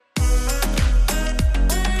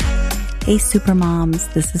Hey,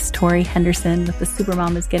 Supermoms. This is Tori Henderson with the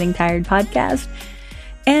Supermom is Getting Tired podcast.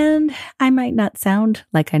 And I might not sound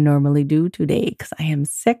like I normally do today because I am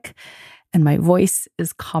sick and my voice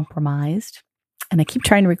is compromised. And I keep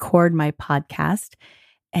trying to record my podcast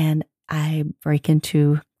and I break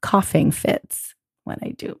into coughing fits when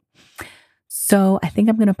I do. So I think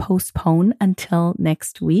I'm going to postpone until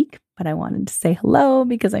next week, but I wanted to say hello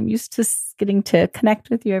because I'm used to getting to connect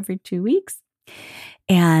with you every 2 weeks.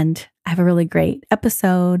 And I have a really great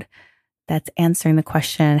episode that's answering the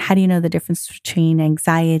question, how do you know the difference between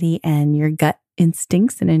anxiety and your gut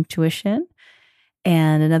instincts and intuition?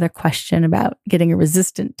 And another question about getting a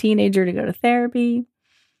resistant teenager to go to therapy.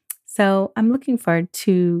 So I'm looking forward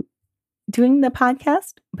to doing the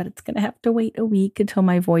podcast, but it's going to have to wait a week until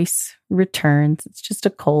my voice returns. It's just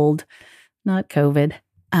a cold, not COVID,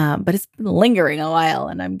 but it's been lingering a while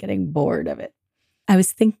and I'm getting bored of it. I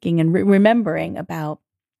was thinking and remembering about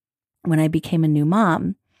when I became a new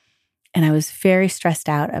mom and I was very stressed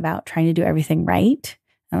out about trying to do everything right.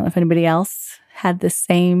 I don't know if anybody else had the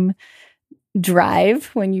same drive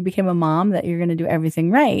when you became a mom that you're going to do everything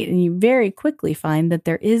right. And you very quickly find that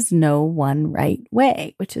there is no one right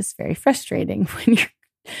way, which is very frustrating when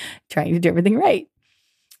you're trying to do everything right.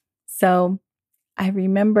 So I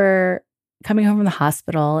remember coming home from the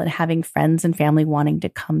hospital and having friends and family wanting to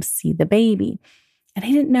come see the baby. And I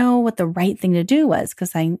didn't know what the right thing to do was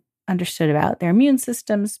because I understood about their immune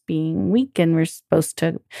systems being weak and we're supposed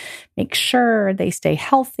to make sure they stay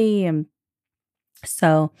healthy. And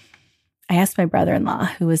so I asked my brother-in-law,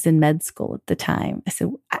 who was in med school at the time, I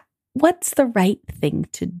said, what's the right thing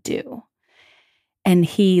to do? And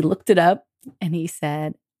he looked it up and he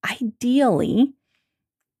said, ideally,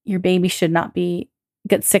 your baby should not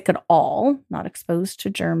get sick at all, not exposed to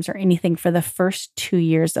germs or anything for the first 2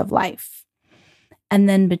 years of life. And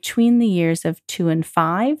then between the years of 2 and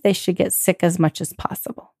 5, they should get sick as much as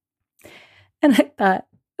possible. And I thought,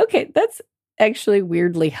 okay, that's actually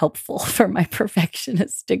weirdly helpful for my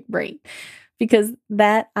perfectionistic brain because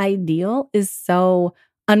that ideal is so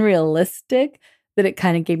unrealistic that it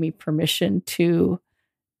kind of gave me permission to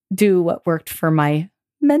do what worked for my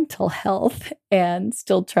mental health and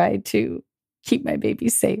still try to keep my baby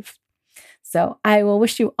safe. So I will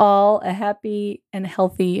wish you all a happy and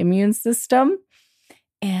healthy immune system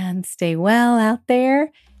and stay well out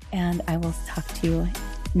there. And I will talk to you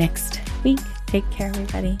next week. Take care,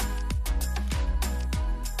 everybody.